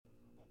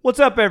What's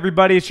up,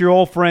 everybody? It's your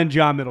old friend,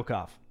 John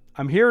Middlecoff.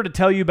 I'm here to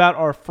tell you about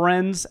our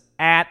friends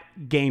at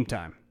Game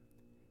Time.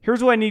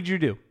 Here's what I need you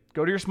to do.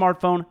 Go to your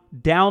smartphone,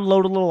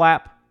 download a little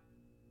app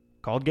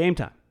called Game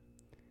Time.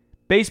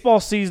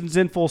 Baseball season's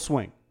in full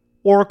swing.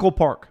 Oracle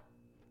Park.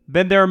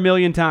 Been there a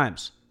million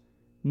times.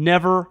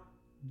 Never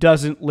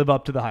doesn't live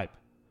up to the hype.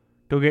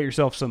 Go get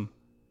yourself some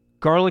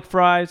garlic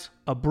fries,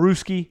 a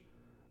brewski,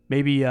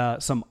 maybe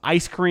some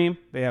ice cream.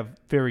 They have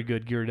very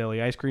good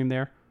Ghirardelli ice cream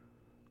there.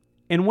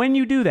 And when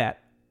you do that,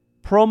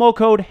 promo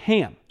code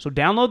HAM. So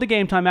download the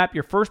Game Time app.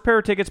 Your first pair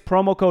of tickets,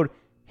 promo code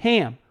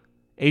HAM,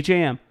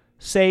 H-A-M,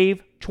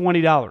 save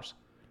 $20.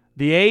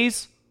 The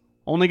A's,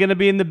 only going to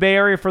be in the Bay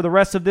Area for the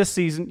rest of this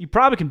season. You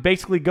probably can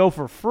basically go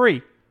for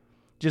free.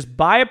 Just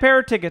buy a pair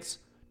of tickets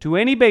to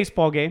any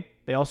baseball game.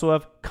 They also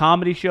have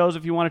comedy shows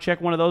if you want to check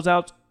one of those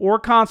out, or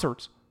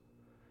concerts.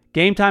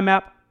 Game Time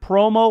app,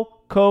 promo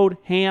code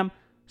HAM,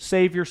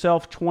 save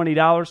yourself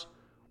 $20.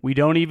 We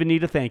don't even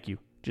need a thank you.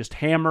 Just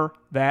hammer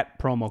that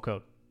promo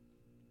code.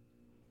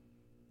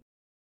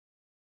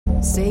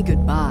 Say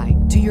goodbye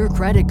to your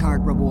credit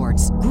card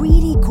rewards.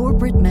 Greedy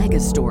corporate mega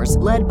stores,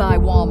 led by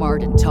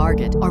Walmart and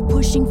Target, are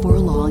pushing for a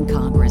law in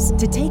Congress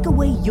to take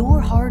away your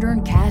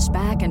hard-earned cash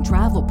back and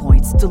travel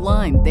points to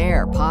line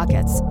their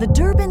pockets. The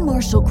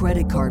Durbin-Marshall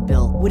credit card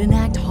bill would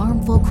enact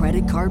harmful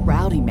credit card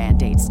routing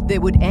mandates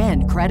that would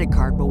end credit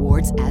card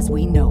rewards as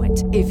we know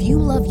it. If you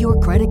love your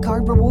credit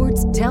card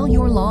rewards, tell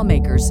your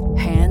lawmakers,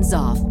 hands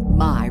off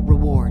my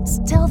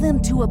rewards. Tell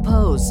them to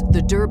oppose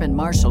the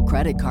Durbin-Marshall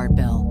credit card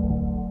bill.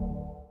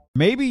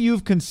 Maybe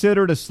you've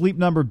considered a Sleep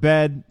Number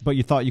bed, but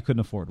you thought you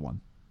couldn't afford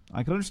one.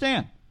 I can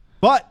understand.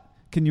 But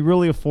can you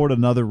really afford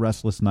another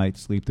restless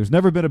night's sleep? There's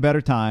never been a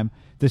better time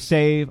to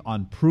save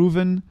on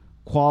proven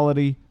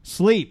quality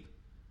sleep.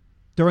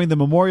 During the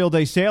Memorial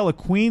Day sale, a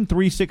Queen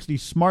 360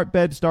 smart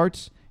bed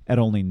starts at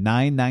only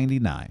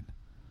 $9.99.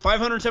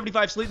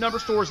 575 Sleep Number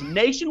stores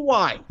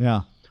nationwide.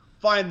 Yeah.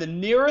 Find the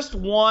nearest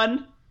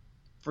one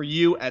for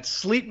you at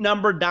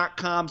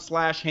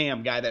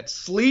sleepnumber.com/ham, guy.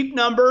 That's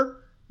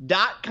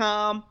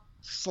sleepnumber.com/ham.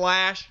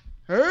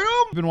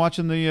 You been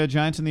watching the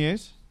Giants and the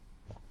A's?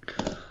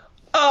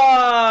 Yeah,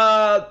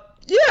 a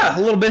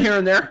little bit here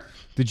and there.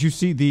 Did you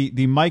see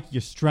the Mike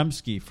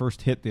Yastrzemski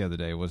first hit the other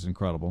day? Was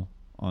incredible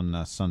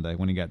on Sunday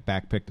when he got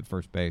backpicked at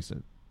first base.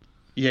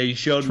 Yeah, you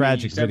showed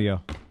tragic me.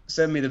 Video.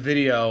 Send me the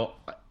video.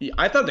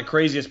 I thought the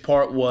craziest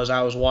part was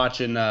I was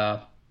watching. I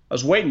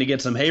was waiting to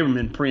get some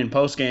Haberman pre and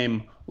post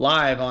game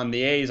live on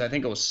the A's. I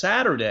think it was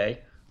Saturday,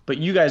 but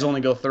you guys only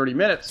go 30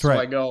 minutes. That's so right.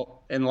 I go.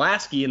 And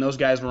Lasky and those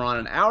guys were on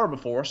an hour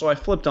before, so I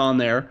flipped on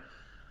there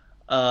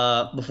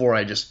before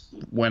I just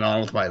went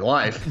on with my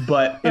life.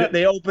 But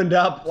they opened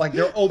up, like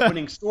their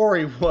opening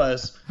story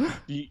was,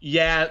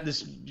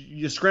 this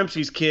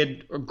Yastrzemski's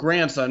kid or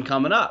grandson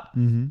coming up.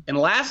 Mm-hmm. And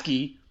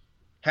Lasky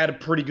had a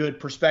pretty good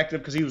perspective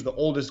because he was the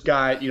oldest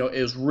guy,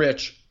 is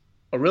Rich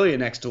Aurelia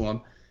next to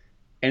him.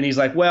 And he's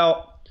like,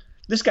 well,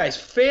 this guy's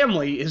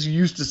family is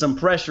used to some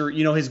pressure.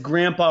 His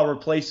grandpa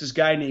replaced this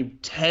guy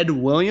named Ted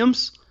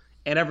Williams.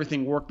 And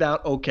everything worked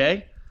out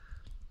okay.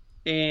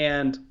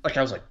 And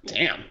I was like,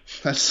 damn,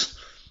 that's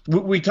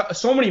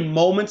so many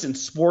moments in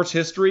sports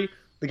history.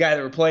 The guy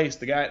that replaced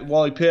the guy,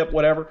 Wally Pipp,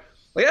 whatever.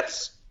 The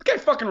guy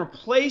fucking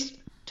replaced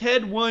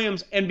Ted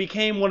Williams and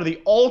became one of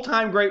the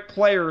all-time great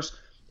players.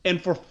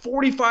 And for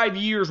 45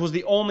 years was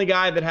the only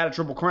guy that had a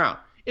Triple Crown.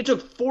 It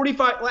took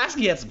 45.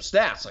 Lasky had some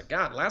stats.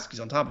 God, Lasky's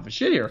on top of his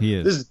shit here. He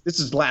is. This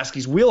is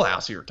Lasky's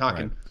wheelhouse here.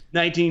 Talking. Right.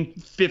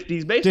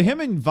 1950s baseball. Do him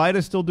and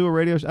Vida still do a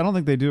radio show? I don't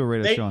think they do a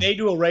radio show. They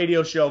do a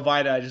radio show.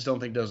 Vida, I just don't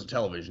think does a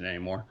television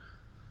anymore.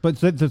 But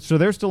so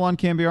they're still on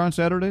Cambiar on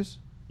Saturdays?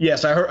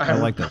 Yes, I heard. I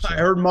like that show. I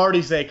heard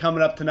Marty say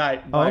coming up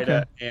tonight.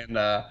 Vida and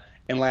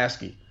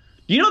Lasky.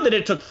 Do you know that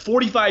it took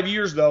 45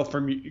 years though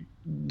from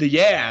the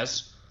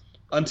Yaz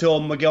until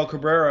Miguel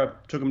Cabrera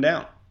took him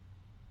down?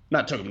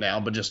 Not took him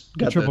down, but just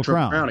got the Triple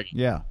Crown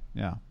again.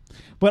 Yeah.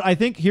 But I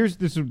think this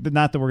is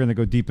not that we're going to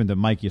go deep into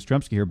Mike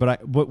Yastrzemski here,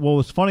 but what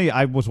was funny,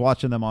 I was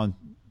watching them on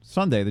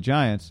Sunday, the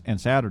Giants,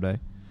 and Saturday,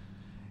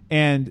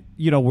 and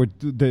we're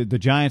the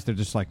Giants. They're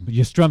just like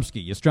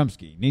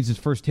Yastrzemski needs his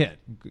first hit.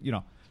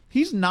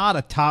 He's not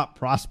a top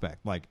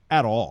prospect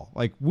at all.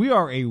 We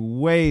are a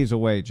ways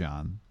away,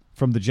 John,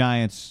 from the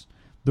Giants.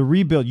 The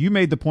rebuild. You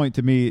made the point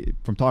to me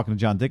from talking to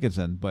John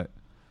Dickinson, but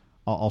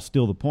I'll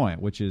steal the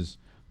point, which is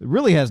it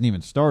really hasn't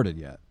even started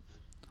yet.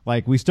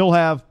 We still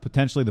have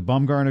potentially the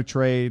Bumgarner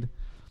trade.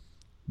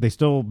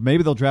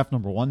 Maybe they'll draft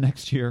number 1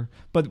 next year.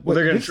 But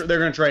they're going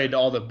to trade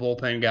all the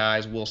bullpen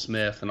guys, Will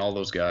Smith, and all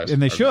those guys.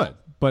 And they should.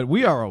 But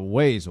we are a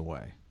ways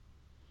away.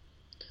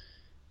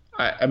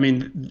 I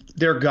mean,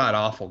 they're god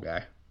awful,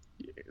 guy.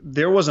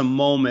 There was a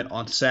moment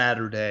on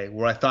Saturday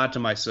where I thought to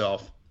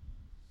myself,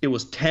 it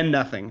was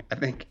 10-0, I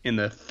think, in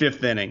the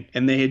 5th inning,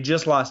 and they had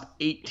just lost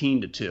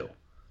 18-2.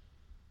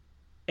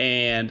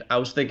 And I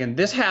was thinking,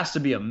 this has to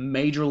be a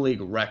major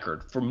league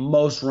record for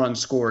most runs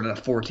scored in a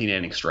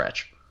 14-inning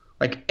stretch.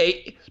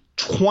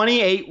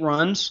 28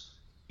 runs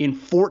in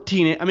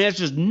 14. I mean, that's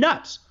just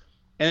nuts.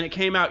 And it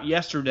came out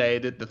yesterday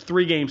that the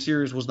 3-game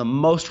series was the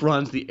most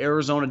runs the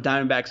Arizona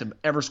Diamondbacks have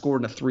ever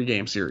scored in a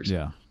 3-game series.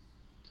 Yeah.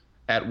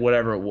 At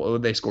whatever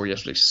they scored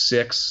yesterday,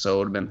 6, so it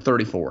would have been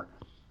 34.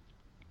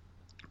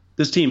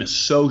 This team is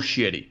so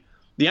shitty.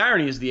 The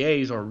irony is the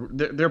A's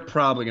they're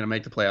probably going to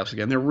make the playoffs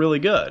again. They're really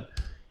good.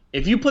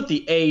 If you put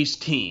the A's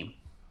team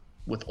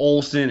with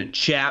Olsen and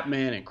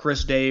Chapman and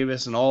Chris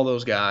Davis and all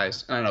those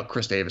guys, I don't know,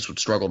 Chris Davis would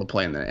struggle to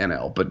play in the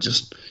NL, but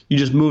you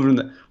just move in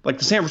the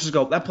San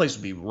Francisco, that place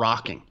would be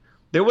rocking.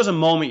 There was a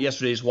moment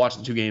yesterday just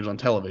watching the 2 games on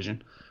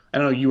television. I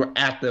don't know, you were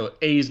at the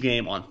A's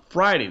game on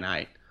Friday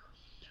night,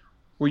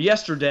 where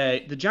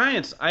yesterday the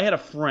Giants, I had a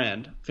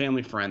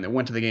family friend that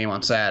went to the game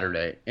on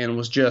Saturday and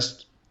was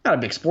just not a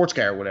big sports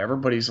guy or whatever,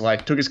 but he's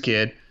like, took his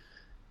kid.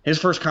 His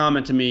first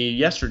comment to me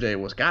yesterday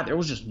was, God, there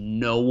was just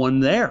no one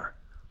there.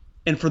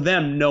 And for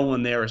them, no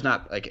one there is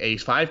not like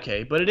A's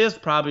 5K, but it is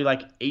probably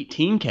like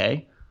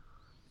 18K.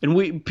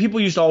 And people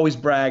used to always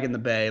brag in the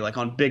Bay, like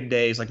on big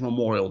days like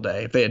Memorial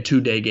Day, if they had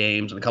 2-day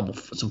games and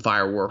some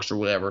fireworks or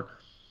whatever,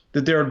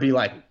 that there would be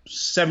like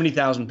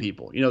 70,000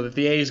 people. You know, that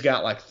the A's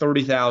got like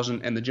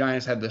 30,000 and the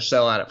Giants had their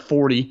sellout at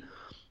 40.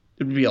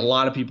 There would be a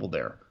lot of people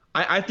there.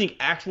 I think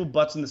actual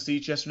butts in the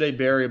seats yesterday,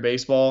 Bay Area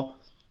baseball,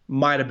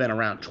 might have been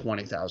around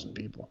 20,000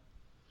 people.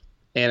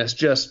 And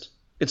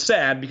it's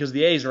sad because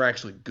the A's are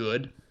actually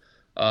good.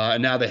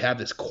 And now they have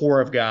this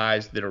core of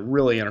guys that are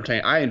really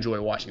entertaining. I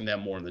enjoy watching them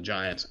more than the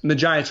Giants. And the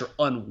Giants are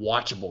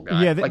unwatchable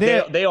guys. Yeah,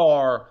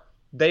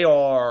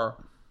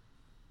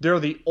 they're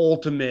the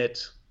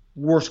ultimate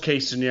worst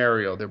case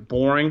scenario. They're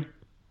boring.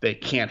 They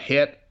can't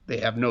hit.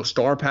 They have no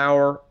star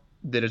power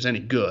that is any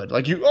good.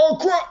 Like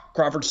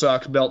Crawford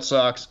sucks. Belt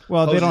sucks.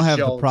 Well, they don't have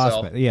the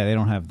prospect. Yeah, they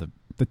don't have the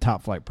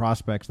top flight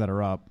prospects that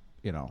are up.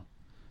 You know,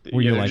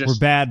 where you're like, we're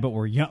bad, but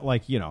we're young.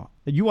 Like, you know,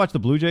 you watch the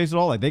Blue Jays at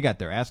all? Like, they got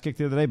their ass kicked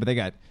the other day, but they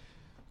got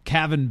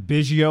Kevin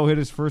Biggio hit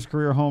his first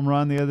career home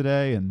run the other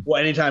day, and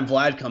anytime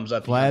Vlad comes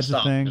up, Vlad's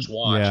a thing. Just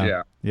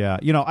watch. Yeah.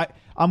 You know,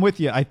 I'm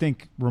with you. I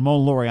think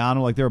Ramon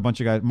Laureano, like, there are a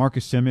bunch of guys.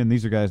 Marcus Semien,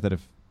 these are guys that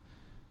if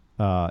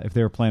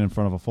they were playing in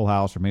front of a full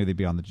house, or maybe they'd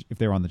be if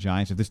they were on the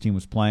Giants, if this team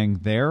was playing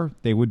there,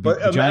 they would be.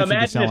 But the Giants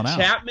imagine would be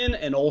selling if out. Chapman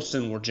and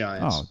Olsen were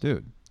Giants. Oh,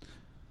 dude.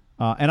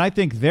 And I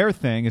think their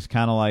thing is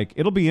kind of like,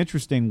 it'll be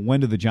interesting,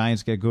 when do the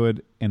Giants get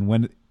good and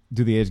when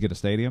do the A's get a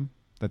stadium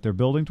that they're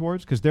building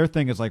towards? Because their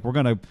thing is like,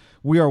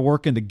 we are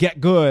working to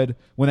get good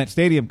when that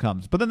stadium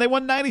comes. But then they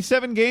won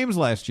 97 games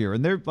last year,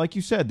 and they're, like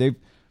you said,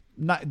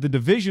 the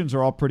divisions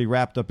are all pretty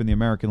wrapped up in the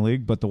American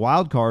League, but the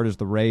wild card is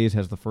the Rays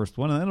has the first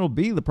one, and then it'll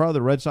be probably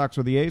the Red Sox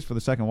or the A's for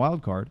the second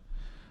wild card.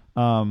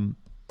 Or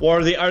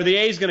are the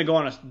A's going to go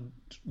on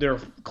their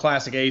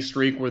classic A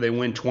streak where they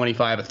win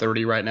 25 of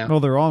 30 right now? Well,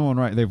 they're on one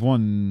right. They've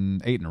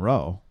won 8 in a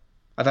row.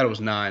 I thought it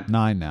was 9.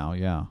 9 now,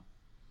 yeah.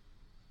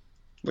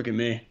 Look at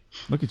me.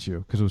 Look at you,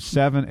 because it was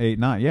 7, 8,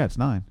 9. Yeah, it's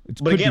 9.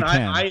 But again,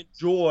 I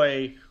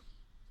enjoy.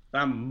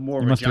 I'm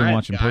more of a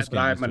Giants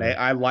guy, but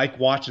I like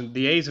watching.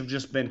 The A's have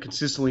just been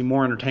consistently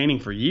more entertaining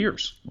for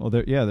years. Well,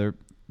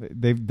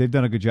 they've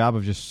done a good job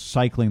of just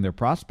cycling their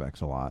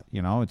prospects a lot.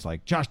 You know, it's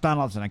like Josh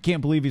Donaldson. I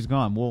can't believe he's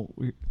gone. Well,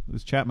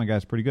 this Chapman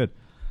guy's pretty good.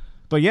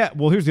 But yeah,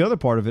 well, here's the other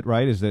part of it,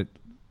 right? Is that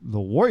the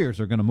Warriors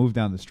are going to move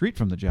down the street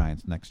from the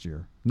Giants next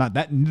year. Not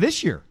that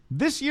this year.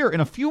 This year, in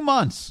a few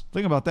months.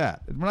 Think about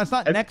that. Well, it's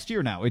not next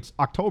year now. It's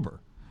October.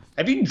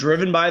 Have you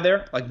driven by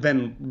there? Like,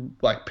 been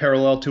like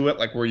parallel to it,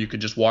 like where you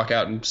could just walk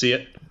out and see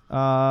it?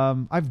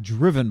 I've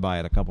driven by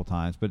it a couple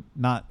times, but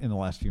not in the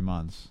last few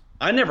months.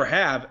 I never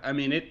have. I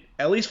mean,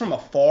 at least from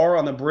afar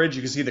on the bridge,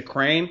 you can see the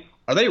crane.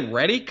 Are they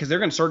ready? Because they're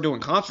going to start doing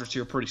concerts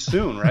here pretty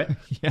soon, right?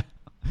 Yeah.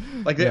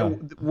 Like,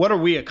 what are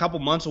we, a couple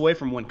months away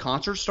from when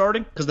concerts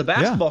starting? Because the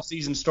basketball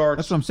season starts.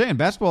 That's what I'm saying.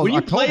 Basketball. When you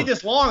October. play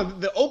this long,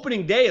 the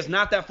opening day is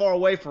not that far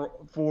away for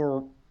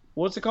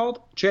what's it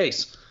called?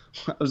 Chase.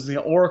 It was the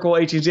Oracle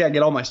AT&T. I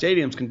get all my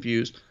stadiums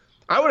confused.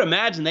 I would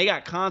imagine they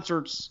got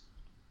concerts.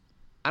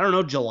 I don't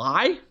know,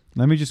 July.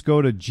 Let me just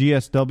go to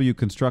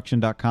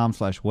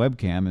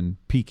gswconstruction.com/webcam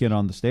and peek in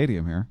on the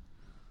stadium here.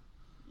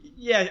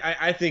 Yeah,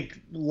 I think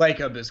Lake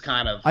Hub is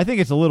kind of. I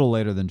think it's a little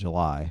later than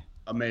July.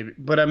 Maybe,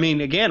 but I mean,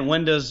 again,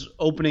 when does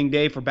opening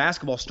day for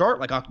basketball start?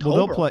 Like October.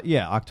 Well, they'll play.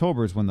 Yeah,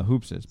 October is when the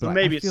hoops is. But so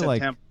maybe I feel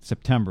like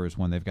September is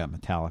when they've got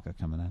Metallica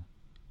coming in.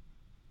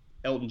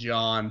 Elton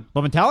John.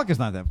 But Metallica's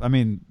not that. I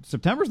mean,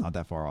 September's not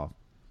that far off.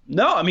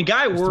 No, I mean,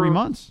 we're 3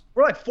 months.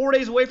 We're like 4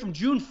 days away from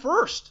June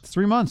 1st. It's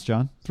 3 months,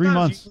 John. 3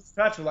 months. You lose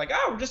touch. We're like,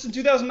 we're just in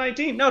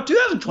 2019. No,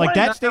 2020. Like,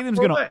 that stadium's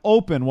going to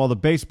open while the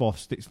baseball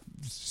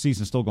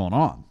season's still going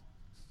on.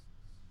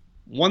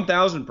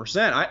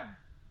 1,000%.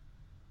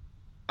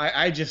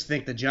 I just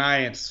think the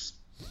Giants.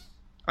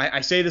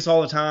 I say this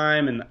all the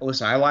time, and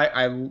listen,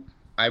 I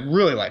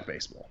really like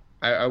baseball.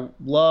 I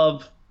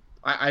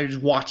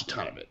just watch a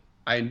ton of it.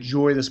 I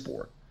enjoy the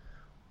sport.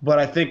 But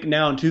I think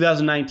now in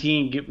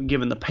 2019,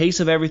 given the pace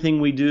of everything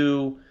we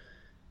do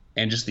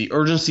and just the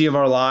urgency of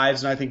our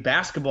lives, and I think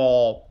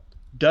basketball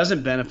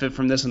doesn't benefit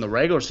from this in the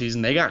regular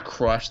season. They got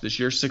crushed this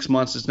year. 6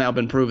 months, it's now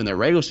been proven their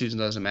regular season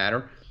doesn't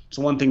matter. It's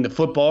one thing, the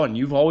football, and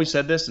you've always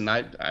said this, and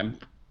I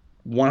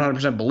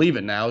 100% believe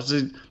it now.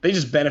 They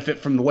just benefit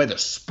from the way the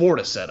sport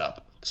is set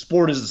up. The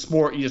sport is the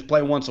sport. You just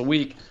play once a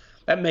week.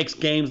 That makes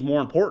games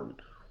more important.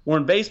 Where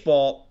in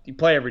baseball, you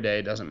play every day.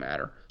 It doesn't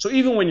matter. So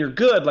even when you're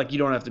good, like, you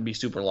don't have to be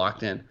super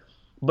locked in.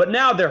 But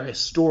now they're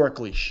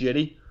historically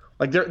shitty.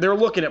 Like, they're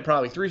looking at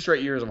probably 3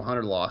 straight years of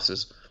 100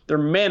 losses. Their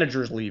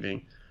manager's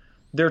leaving.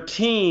 Their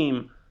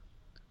team,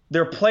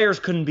 their players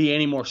couldn't be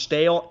any more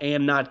stale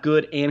and not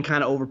good and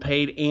kind of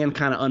overpaid and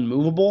kind of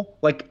unmovable.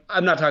 Like,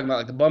 I'm not talking about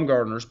like the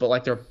Bumgarners, but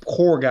like their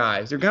core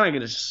guys. They're kind of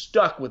getting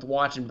stuck with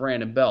watching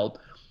Brandon Belt.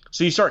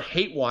 So you start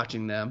hate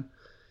watching them.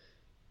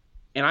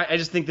 And I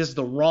just think this is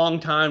the wrong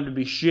time to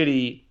be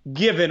shitty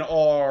given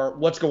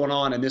what's going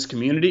on in this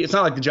community. It's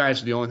not like the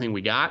Giants are the only thing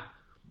we got.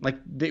 Like,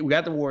 we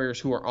got the Warriors,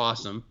 who are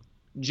awesome.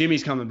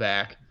 Jimmy's coming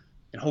back.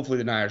 And hopefully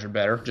the Niners are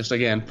better. Just,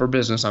 again, for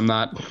business, I'm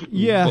not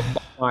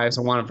biased.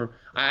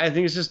 I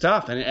think it's just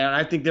tough. And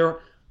I think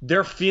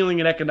they're feeling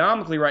it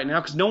economically right now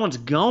because no one's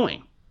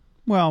going.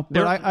 Well,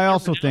 but I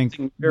also think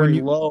very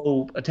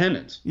low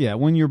attendance. Yeah,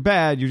 when you're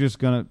bad, you're just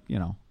going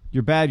to,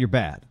 you're bad, you're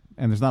bad.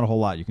 And there's not a whole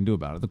lot you can do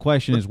about it. The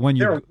question is when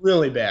you're a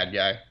really bad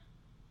guy.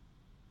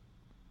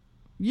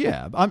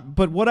 Yeah,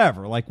 but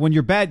whatever. Like, when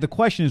you're bad, the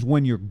question is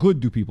when you're good,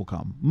 do people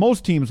come?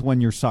 Most teams,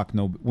 when you suck,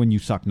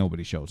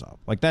 nobody shows up.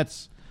 Like,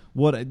 that's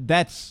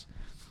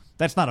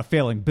not a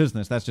failing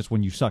business. That's just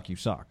when you suck, you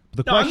suck.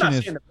 The question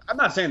is, I'm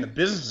not saying the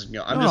business is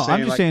going. I'm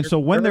just saying. So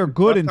when they're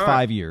good in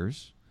 5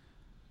 years,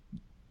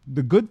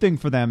 the good thing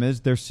for them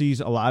is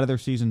a lot of their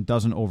season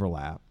doesn't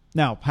overlap.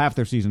 Now,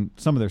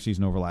 some of their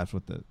season overlaps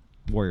with the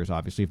Warriors,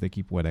 obviously, if they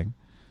keep winning,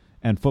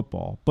 and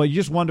football. But you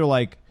just wonder,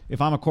 like,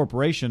 if I'm a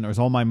corporation, is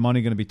all my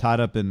money going to be tied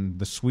up in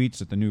the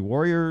suites at the new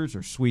Warriors,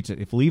 or suites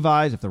if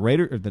Levi's, if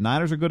the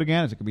Niners are good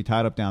again, is it going to be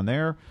tied up down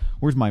there?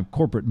 Where's my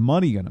corporate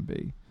money going to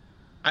be?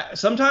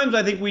 Sometimes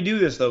I think we do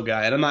this, though,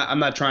 Guy, and I'm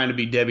not trying to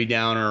be Debbie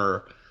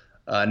Downer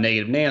or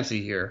Negative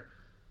Nancy here,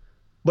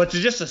 but to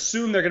just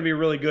assume they're going to be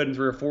really good in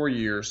 3 or 4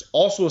 years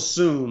also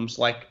assumes,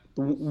 like,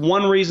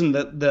 one reason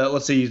that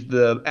let's see,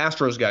 the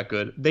Astros got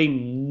good, they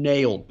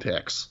nailed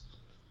picks.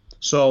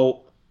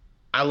 So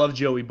I love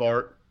Joey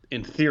Bart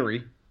in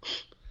theory,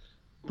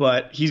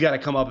 but he's got to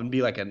come up and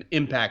be like an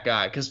impact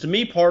guy. Because to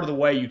me, part of the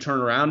way you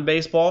turn around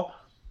baseball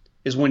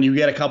is when you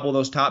get a couple of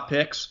those top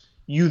picks,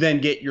 you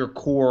then get your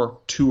core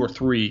 2 or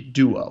 3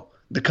 duo.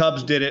 The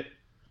Cubs did it,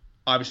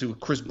 obviously, with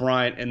Chris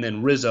Bryant and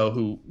then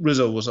Rizzo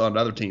was on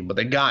another team, but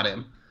they got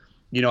him.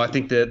 I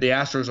think the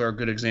Astros are a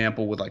good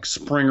example with, like,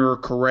 Springer,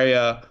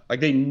 Correa.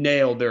 Like, they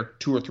nailed their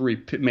 2 or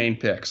 3 main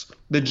picks.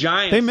 The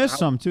Giants, they missed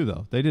some too,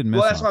 though. They didn't miss.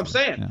 Well, that's some. what I'm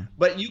saying. Yeah.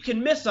 But you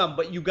can miss some,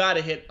 but you got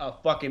to hit a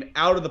fucking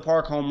out of the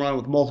park home run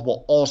with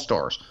multiple all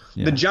stars.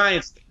 Yeah. The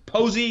Giants,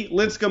 Posey,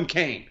 Lincecum,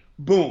 Kane,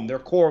 boom, their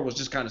core was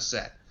just kind of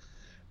set.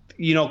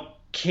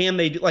 Can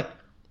they do, like,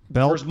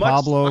 Belt,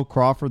 Pablo,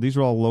 Crawford? These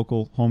are all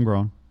local,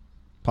 homegrown.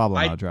 Pablo,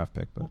 not a draft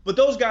pick, but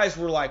those guys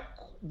were like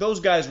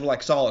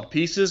solid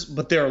pieces,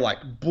 but they're like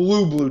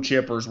blue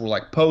chippers were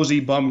like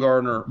Posey,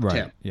 Bumgarner, right.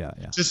 Tim. Yeah.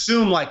 Just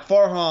assume like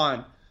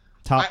Farhan.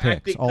 Top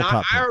picks, all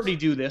top picks. I already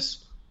do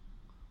this.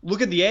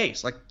 Look at the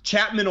A's, like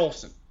Chapman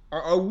Olsen.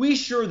 Are we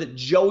sure that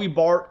Joey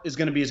Bart is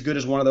going to be as good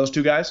as one of those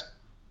two guys?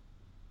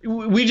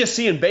 We just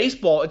see in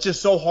baseball, it's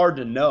just so hard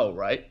to know,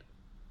 right?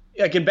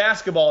 Like in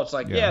basketball, it's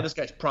like, yeah this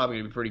guy's probably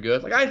going to be pretty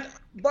good. Like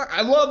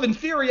I love in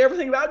theory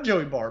everything about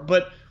Joey Bart,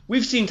 but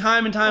we've seen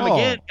time and time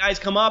again guys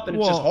come up and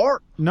it's just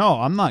hard. No,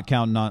 I'm not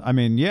counting on. I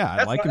mean,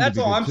 I like him. That's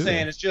to be all good I'm too.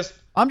 saying. It's just.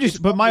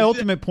 But my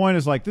ultimate point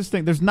is like this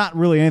thing. There's not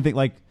really anything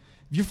like.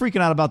 If you're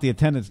freaking out about the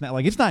attendance now,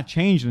 like it's not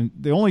changing.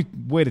 The only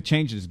way to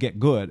change it is get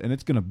good, and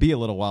it's going to be a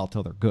little while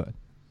till they're good.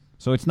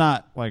 So it's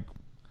not like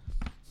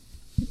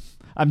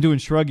I'm doing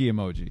shruggy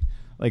emoji.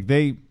 Like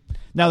they.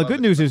 Now the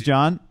good news is,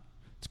 John,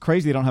 it's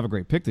crazy they don't have a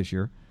great pick this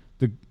year.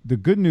 The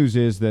good news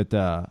is that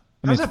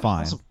it's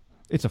fine. Possible?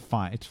 It's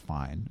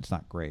fine. It's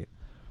not great.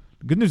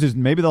 The good news is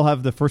maybe they'll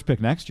have the first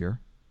pick next year.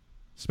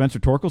 Spencer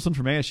Torkelson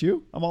from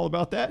ASU. I'm all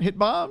about that. Hit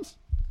bombs.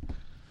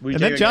 And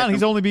then John,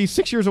 he's only be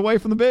 6 years away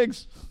from the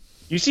bigs.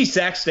 You see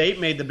Sac State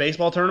made the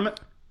baseball tournament?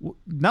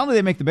 Not only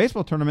they make the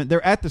baseball tournament,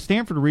 they're at the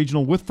Stanford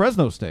Regional with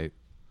Fresno State.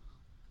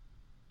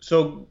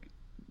 So,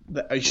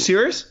 are you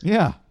serious?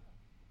 Yeah.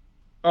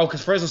 Oh,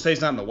 because Fresno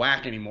State's not in the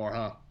WAC anymore,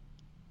 huh?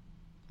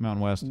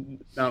 Mountain West.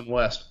 Mountain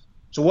West.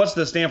 So what's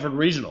the Stanford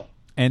Regional?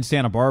 And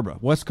Santa Barbara.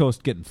 West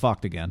Coast getting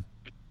fucked again.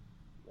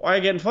 Why are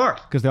you getting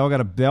fucked? Because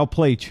they all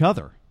play each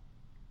other.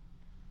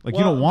 Like,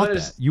 you don't want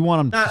that. You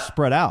want them to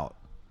spread out.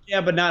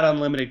 Yeah, but not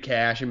unlimited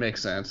cash. It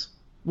makes sense.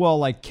 Well,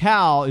 like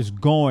Cal is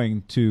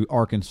going to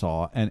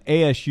Arkansas, and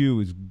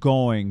ASU is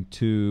going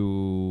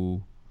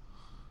to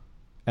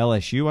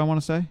LSU, I want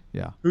to say.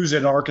 Yeah. Who's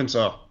in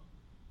Arkansas?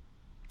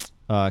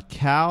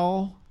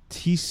 Cal,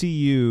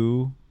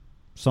 TCU,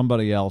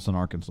 somebody else in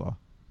Arkansas.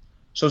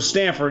 So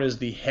Stanford is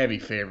the heavy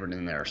favorite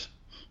in theirs.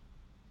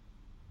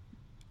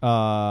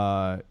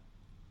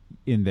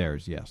 In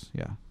theirs, yes,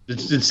 yeah.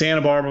 Did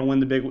Santa Barbara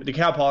win the big? Did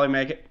Cal Poly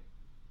make it?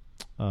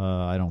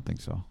 I don't think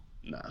so.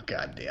 No,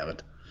 god damn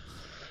it.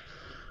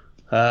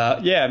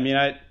 Yeah, I mean,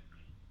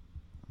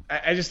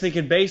 I just think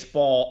in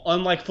baseball,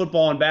 unlike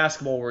football and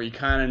basketball, where you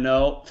kind of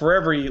know for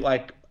every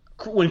like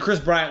when Chris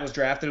Bryant was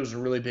drafted, it was a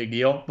really big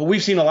deal. But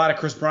we've seen a lot of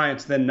Chris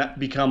Bryants then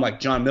become like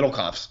John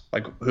Middlecoffs.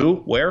 Like who,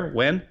 where,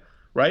 when,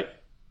 right?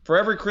 For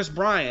every Chris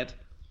Bryant,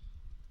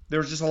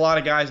 there's just a lot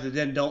of guys that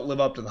then don't live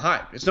up to the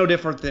hype. It's no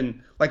different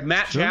than like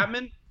Matt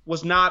Chapman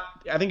was not.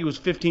 I think he was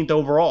 15th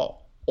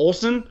overall.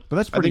 Olsen, but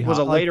that's pretty I think high. was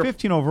a later. Like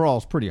 15 overall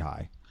is pretty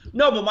high.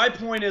 No, but my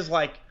point is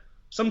like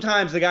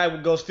sometimes the guy who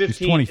goes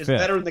 15 is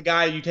better than the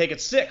guy you take at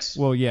 6.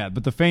 Well, yeah,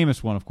 but the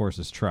famous one, of course,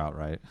 is Trout,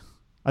 right?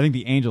 I think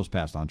the Angels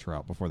passed on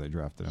Trout before they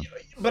drafted him.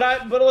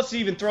 But let's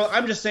even throw.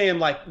 I'm just saying,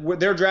 like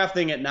they're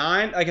drafting at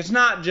 9. Like it's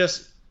not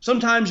just.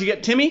 Sometimes you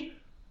get Timmy,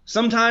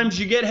 sometimes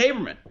you get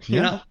Haberman.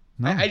 You know,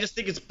 no. I just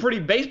think it's pretty.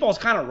 Baseball's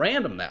kind of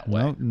random that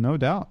way. No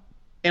doubt.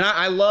 And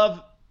I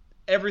love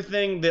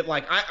everything that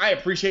like I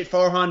appreciate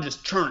Farhan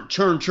just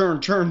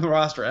churn the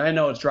roster. And I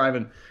know it's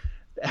driving.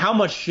 How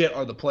much shit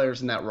are the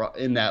players in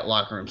that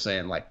locker room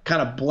saying? Like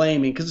kind of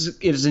blaming because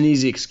it is an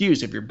easy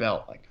excuse if you're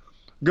Belt. Like.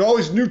 All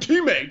these new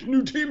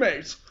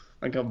teammates.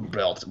 Like a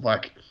Belt.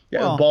 Like, the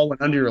ball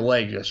went under your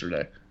leg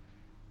yesterday.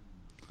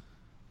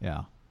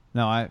 Yeah.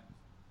 No,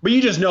 But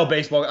you just know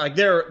baseball. Like,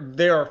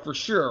 there are for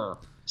sure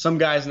some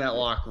guys in that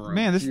locker room.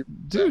 Man, it's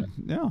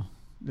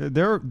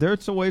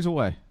a ways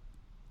away.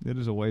 It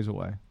is a ways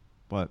away.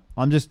 But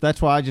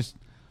that's why I just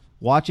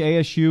watch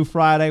ASU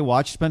Friday,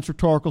 watch Spencer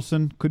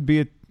Torkelson. Could be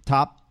a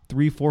top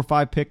 3, 4,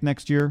 5 pick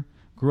next year.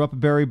 Grew up a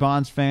Barry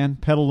Bonds fan.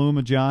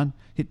 Petaluma John.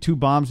 Hit 2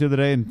 bombs the other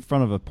day in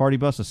front of a party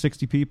bus of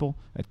 60 people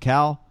at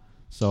Cal.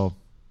 So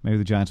maybe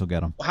the Giants will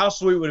get him. How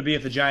sweet would it be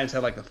if the Giants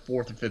had like the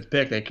 4th or 5th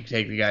pick? They could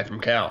take the guy from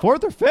Cal.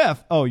 4th or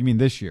 5th? Oh, you mean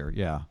this year?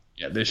 Yeah.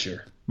 Yeah, this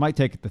year. Might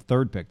take it the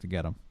 3rd pick to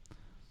get him.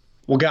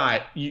 Well,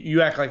 Guy,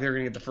 you act like they're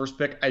going to get the first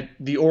pick.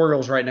 The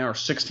Orioles right now are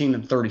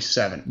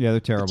 16-37. Yeah, they're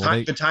terrible.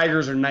 The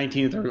Tigers are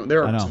 19-31.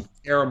 There are some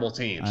terrible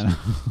teams. I know.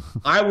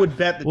 I would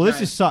bet the Giants. Giants.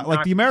 This is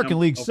like the American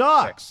League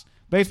sucks.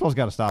 Baseball's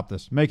got to stop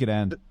this. Make it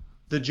end.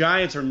 The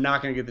Giants are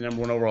not going to get the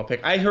number 1 overall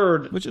pick. I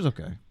heard, which is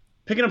okay.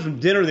 Picking up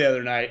from dinner the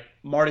other night,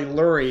 Marty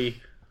Lurie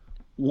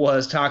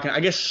was talking. I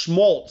guess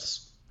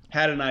Schmaltz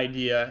had an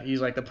idea.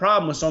 He's like, the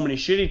problem with so many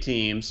shitty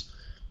teams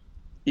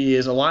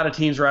is a lot of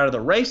teams are out of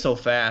the race so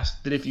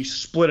fast that if you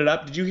split it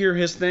up, did you hear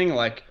his thing?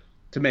 Like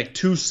to make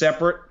 2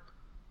 separate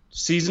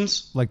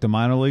seasons, like the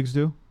minor leagues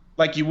do.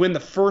 Like you win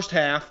the first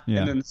half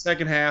and then the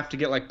second half to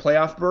get like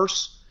playoff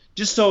bursts,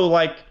 just so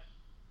like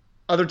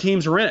other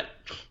teams are in it.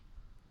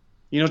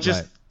 You know,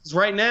 just. Right.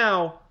 Right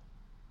now,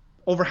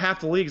 over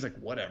half the league is like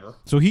whatever.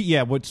 So what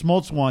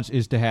Smoltz wants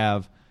is to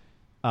have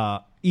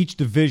each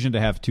division to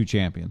have 2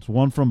 champions,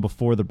 one from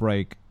before the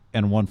break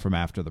and one from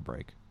after the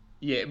break.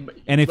 Yeah,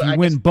 and if you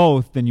win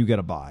both, then you get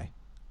a bye.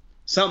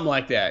 Something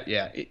like that.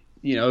 Yeah, it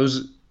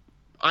was.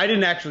 I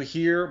didn't actually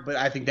hear, but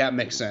I think that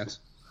makes sense.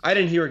 I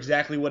didn't hear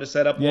exactly what his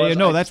setup was. Yeah,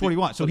 no, that's what he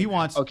wants. So he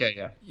wants. Okay,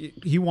 yeah.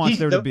 He wants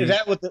there to be. Is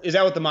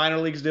that what the minor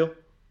leagues do?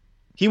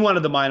 He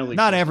wanted the minor league.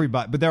 Not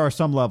everybody, but there are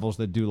some levels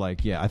that do I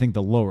think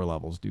the lower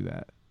levels do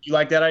that. You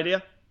like that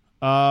idea?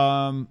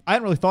 I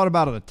hadn't really thought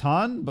about it a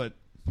ton, but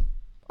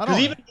I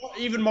don't. Because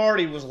even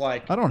Marty was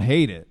like, I don't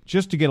hate it,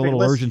 just to get a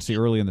little urgency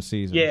early in the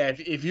season. Yeah,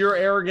 if you're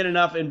arrogant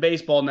enough in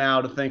baseball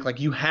now to think like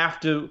you have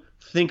to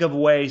think of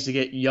ways to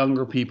get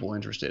younger people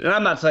interested, and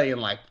I'm not saying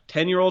like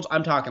 10-year-olds,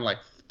 I'm talking like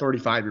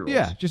 35-year-olds.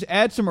 Yeah, just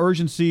add some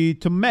urgency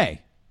to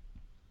May.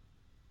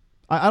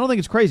 I don't think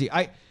it's crazy.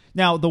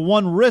 Now, the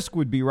one risk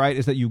would be, right,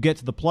 is that you get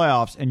to the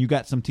playoffs and you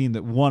got some team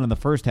that won in the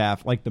first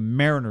half, like the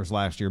Mariners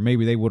last year.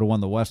 Maybe they would have won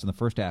the West in the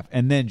first half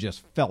and then just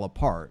fell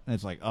apart. And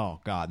it's like, oh,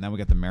 God, now we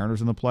got the Mariners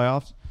in the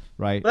playoffs,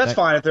 right? Well, that's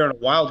fine if they're in a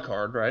wild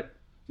card, right?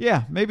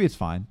 Yeah, maybe it's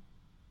fine.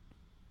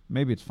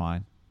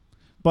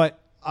 But,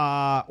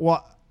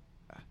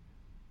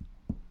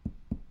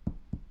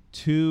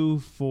 2,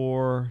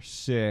 4,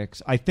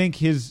 6. I think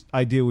his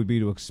idea would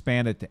be to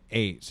expand it to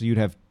 8. So you'd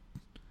have,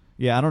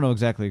 I don't know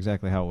exactly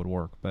how it would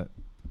work, but.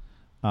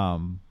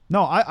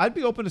 No, I'd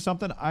be open to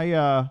something.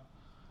 I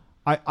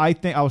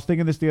think I was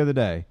thinking this the other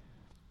day.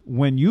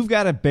 When you've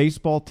got a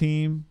baseball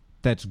team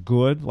that's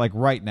good, like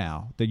right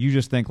now, that you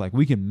just think like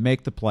we can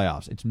make the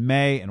playoffs. It's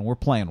May and we're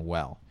playing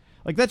well.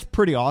 Like that's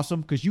pretty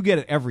awesome because you get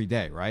it every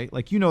day, right?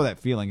 Like you know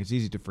that feeling. It's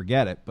easy to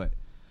forget it, but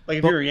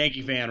if you're a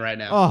Yankee fan right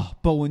now. Oh,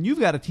 but when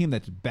you've got a team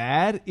that's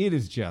bad, it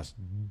is just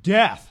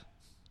death.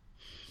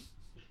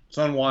 It's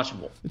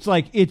unwatchable. It's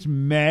like, it's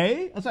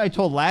May? That's what I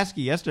told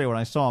Lasky yesterday when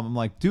I saw him. I'm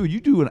like, dude, you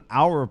do an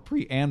hour of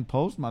pre and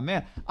post? My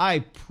man, I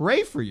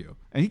pray for you.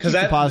 And he keeps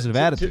a positive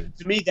attitude.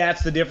 To me,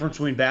 that's the difference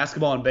between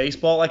basketball and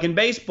baseball. Like in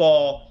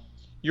baseball,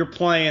 you're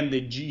playing the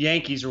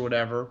Yankees or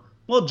whatever.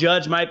 Well,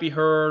 Judge might be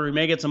hurt or he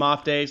may get some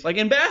off days. Like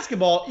in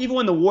basketball, even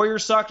when the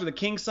Warriors sucked or the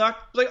Kings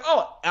sucked, it's like,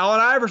 oh, Allen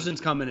Iverson's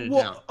coming into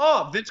town.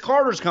 Oh, Vince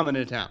Carter's coming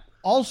into town.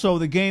 Also,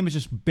 the game is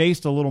just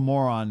based a little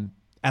more on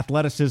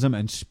athleticism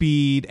and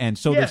speed, and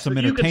so there's some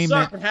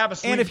entertainment.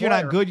 And if you're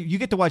not good, you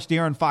get to watch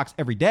De'Aaron Fox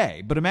every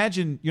day. But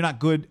imagine you're not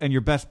good and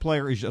your best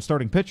player is a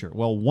starting pitcher.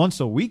 Well, once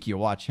a week you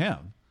watch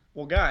him.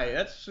 Well, Guy,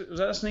 is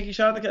that a sneaky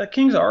shot? The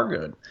Kings are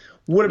good.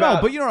 What about?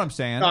 No, but you know what I'm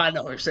saying. No, I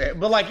know what you're saying.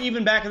 But like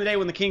even back in the day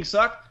when the Kings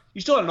sucked,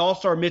 you still had an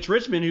all-star Mitch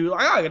Richmond who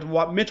I got to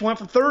watch. Mitch went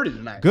for 30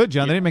 tonight. Good,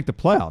 John. They didn't make the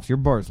playoffs. Your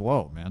bar is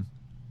low, man.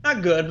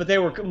 Not good, but they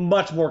were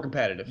much more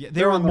competitive. Yeah,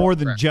 they were more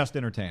than just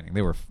entertaining.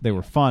 They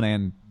were fun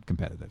and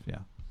competitive. Yeah,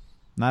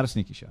 not a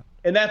sneaky shot.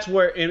 And that's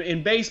where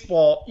in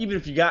baseball,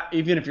 even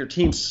if your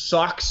team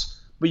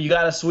sucks, but you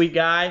got a sweet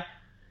guy,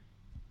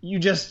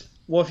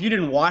 if you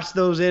didn't watch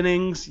those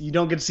innings, you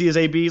don't get to see his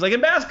ABs. Like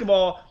in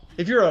basketball,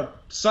 if you're a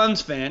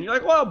Suns fan, you're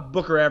like, well,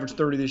 Booker averaged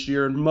 30 this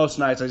year, and most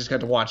nights I just got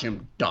to watch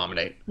him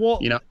dominate. Well,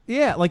 you know,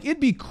 yeah, like it'd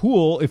be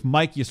cool if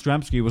Mike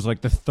Yastrzemski was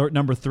like the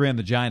number 3 on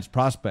the Giants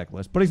prospect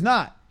list, but he's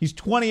not. He's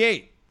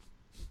 28.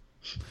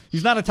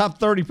 He's not a top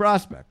 30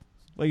 prospect.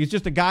 Like he's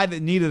just a guy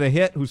that needed a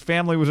hit, whose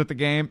family was at the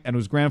game, and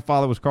whose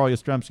grandfather was Carl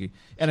Yastrzemski,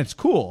 and it's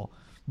cool,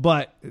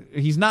 but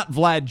he's not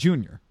Vlad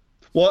Jr.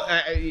 Well,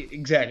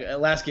 exactly.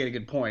 Lasky had a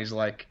good point. He's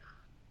like,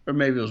 or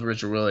maybe it was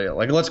Richard Williams.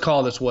 Like, let's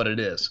call this what it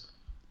is.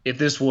 If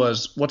this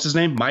was, what's his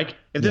name? Mike?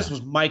 If this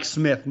was Mike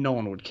Smith, no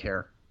one would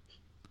care.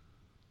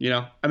 You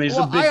know? I mean, it's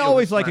a big I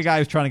always like a guy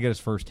who's trying to get his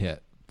first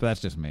hit, but that's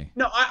just me.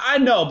 No, I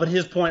know, but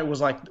his point was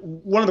like,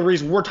 one of the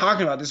reasons we're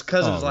talking about this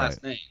because of his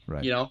last name.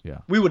 Right. You know? Yeah.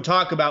 We would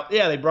talk about,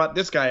 they brought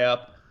this guy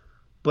up,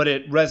 but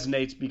it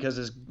resonates because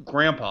his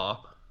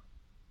grandpa.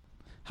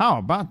 How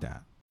about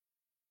that?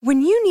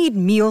 When you need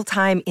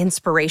mealtime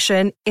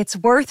inspiration, it's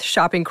worth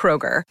shopping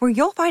Kroger, where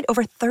you'll find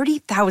over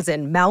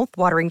 30,000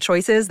 mouth-watering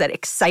choices that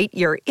excite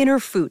your inner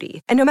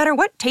foodie. And no matter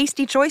what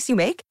tasty choice you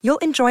make, you'll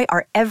enjoy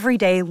our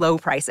everyday low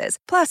prices,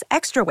 plus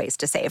extra ways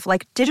to save,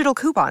 like digital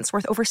coupons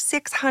worth over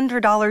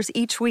 $600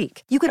 each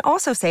week. You can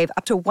also save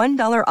up to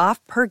 $1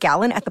 off per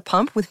gallon at the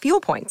pump with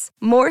fuel points.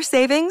 More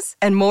savings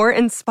and more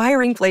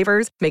inspiring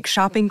flavors make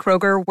shopping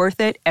Kroger worth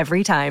it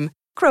every time.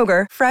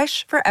 Kroger,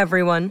 fresh for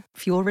everyone.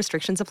 Fuel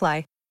restrictions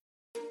apply.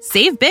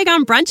 Save big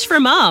on brunch for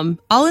mom,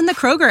 all in the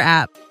Kroger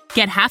app.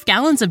 Get half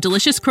gallons of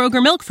delicious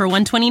Kroger milk for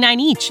 $1.29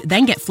 each.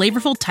 Then get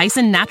flavorful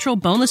Tyson natural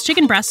boneless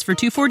chicken breasts for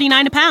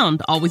 $2.49 a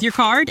pound, all with your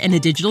card and a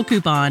digital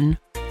coupon.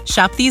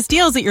 Shop these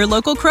deals at your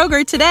local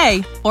Kroger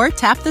today, or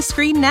tap the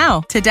screen now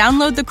to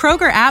download the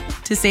Kroger app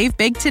to save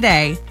big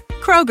today.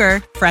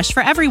 Kroger, fresh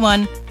for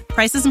everyone.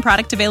 Prices and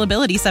product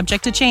availability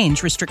subject to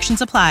change.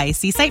 Restrictions apply.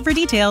 See site for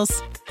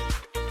details.